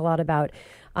 I talk a lot about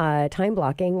time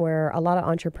blocking, where a lot of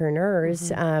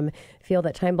entrepreneurs feel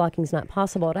that time blocking is not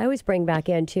possible. And I always bring back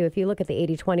in, too, if you look at the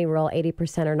 80-20 rule,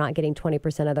 80% are not getting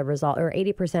 20% of the result, or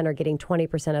 80% are getting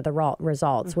 20% of the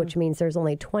results, which means there's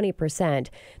only 20%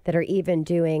 that are even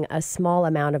doing a small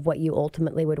amount of what you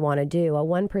ultimately would want to do. A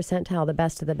 1 percentile, the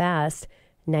best of the best,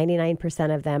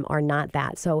 99% of them are not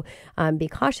that. So be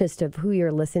cautious of who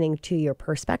you're listening to your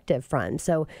perspective from.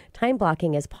 So time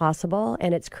blocking is possible,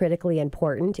 and it's critically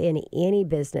important in any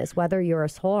business, whether you're a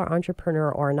sole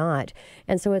entrepreneur or not.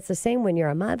 And so it's the same when you're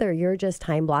a mother. You're just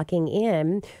time blocking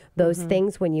in those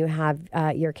things when you have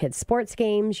your kids' sports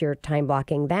games, you're time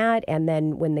blocking that. And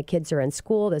then when the kids are in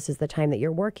school, this is the time that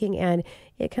you're working, and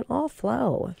it can all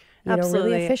flow.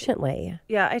 Really efficiently.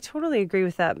 Yeah, I totally agree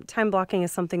with that. Time blocking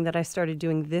is something that I started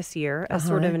doing this year as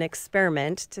sort of an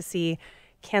experiment to see,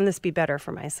 can this be better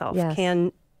for myself? Yes.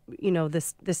 Can,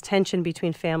 this tension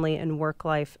between family and work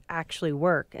life actually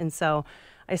work? And so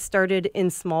I started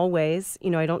in small ways.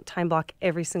 I don't time block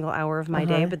every single hour of my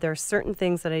day, but there are certain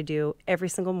things that I do every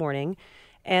single morning.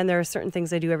 And there are certain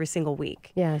things I do every single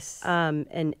week. Yes.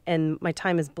 And my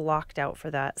time is blocked out for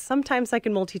that. Sometimes I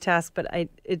can multitask, but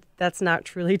that's not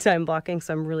truly time blocking,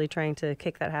 so I'm really trying to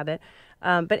kick that habit.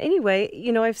 But anyway,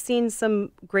 I've seen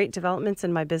some great developments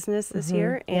in my business this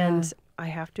year, and I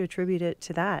have to attribute it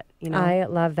to that. I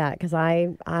love that, because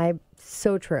I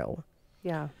so true.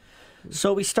 Yeah.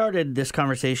 So we started this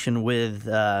conversation with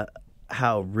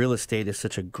how real estate is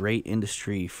such a great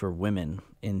industry for women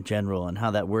in general and how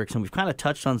that works. And we've kind of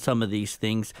touched on some of these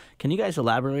things. Can you guys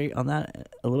elaborate on that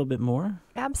a little bit more?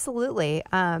 Absolutely.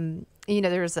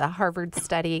 There's a Harvard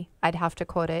study. I'd have to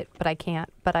quote it, but I can't.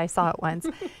 But I saw it once.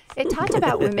 It talked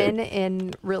about women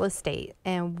in real estate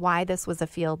and why this was a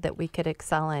field that we could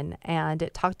excel in. And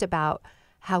it talked about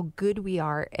how good we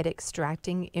are at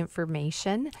extracting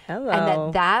information. Hello.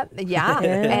 And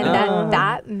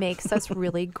that makes us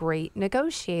really great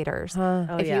negotiators.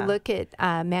 If you look at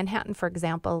Manhattan, for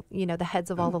example, the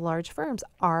heads of all the large firms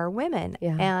are women.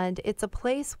 Yeah. And it's a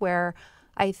place where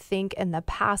I think in the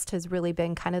past has really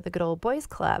been kind of the good old boys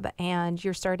club. And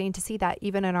you're starting to see that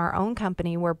even in our own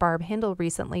company, where Barb Hindle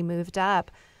recently moved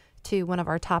up to one of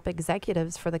our top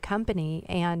executives for the company.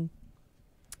 And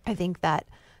I think that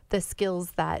the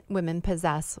skills that women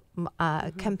possess,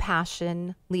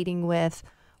 compassion, leading with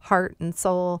heart and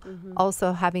soul,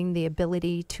 also having the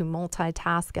ability to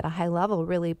multitask at a high level,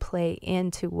 really play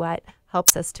into what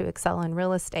helps us to excel in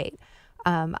real estate.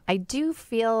 I do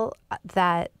feel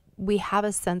that we have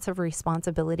a sense of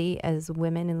responsibility as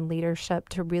women in leadership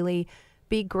to really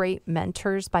be great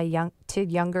mentors to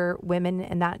younger women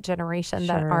in that generation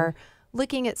that are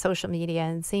looking at social media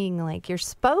and seeing like you're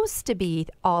supposed to be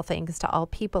all things to all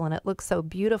people and it looks so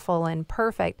beautiful and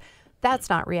perfect. That's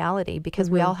not reality, because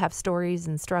we all have stories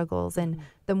and struggles. And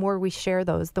the more we share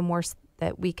those, the more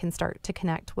that we can start to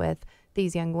connect with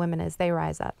these young women as they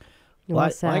rise up. Well,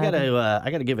 I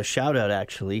gotta give a shout out,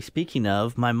 actually. Speaking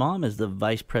of, my mom is the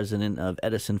vice president of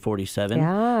Edison 47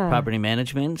 Property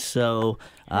Management. So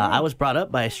I was brought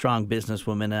up by a strong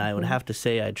businesswoman, and I would have to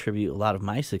say I attribute a lot of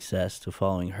my success to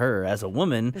following her as a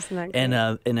woman in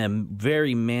a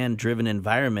very man-driven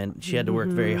environment. She had to work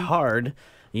very hard.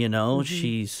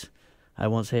 She's I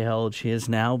won't say how old she is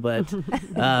now, but,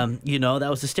 that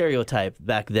was a stereotype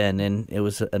back then, and it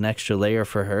was an extra layer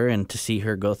for her, and to see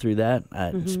her go through that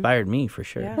inspired me for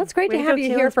sure. Yeah. That's great Way to to have go, you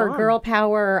Keelan's here for mom. Girl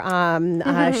Power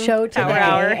show today.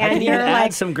 Hour. I And can you're even add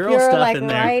like some girl you're stuff like in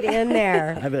there. right in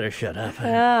there. I better shut up.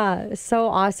 Yeah, so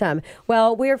awesome.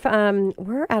 Well, we're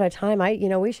out of time.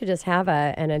 We should just have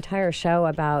an entire show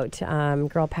about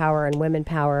girl power and women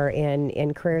power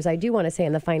in careers. I do want to say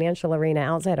in the financial arena,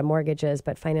 outside of mortgages,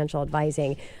 but financial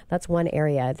advising, that's one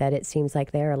area that it seems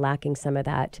like they're lacking some of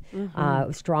that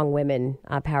strong women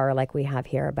power like we have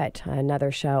here. But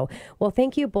another show. Well,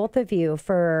 thank you both of you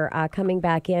for coming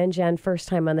back in. Jen, first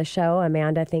time on the show.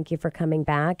 Amanda, thank you for coming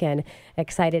back, and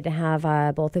excited to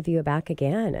have both of you back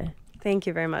again. Thank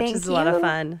you very much. Thank This is a lot of you.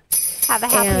 fun. Have a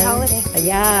happy holiday.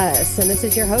 Yes, and this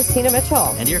is your host, Tina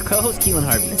Mitchell. And your co-host, Keelan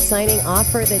Harvey. Signing off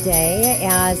for the day.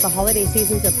 As the holiday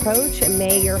seasons approach,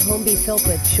 may your home be filled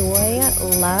with joy,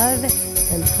 love,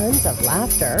 and tons of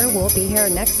laughter. We'll be here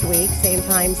next week, same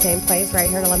time, same place, right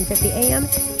here at 11:50 a.m.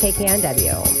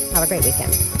 KKNW. Have a great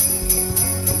weekend.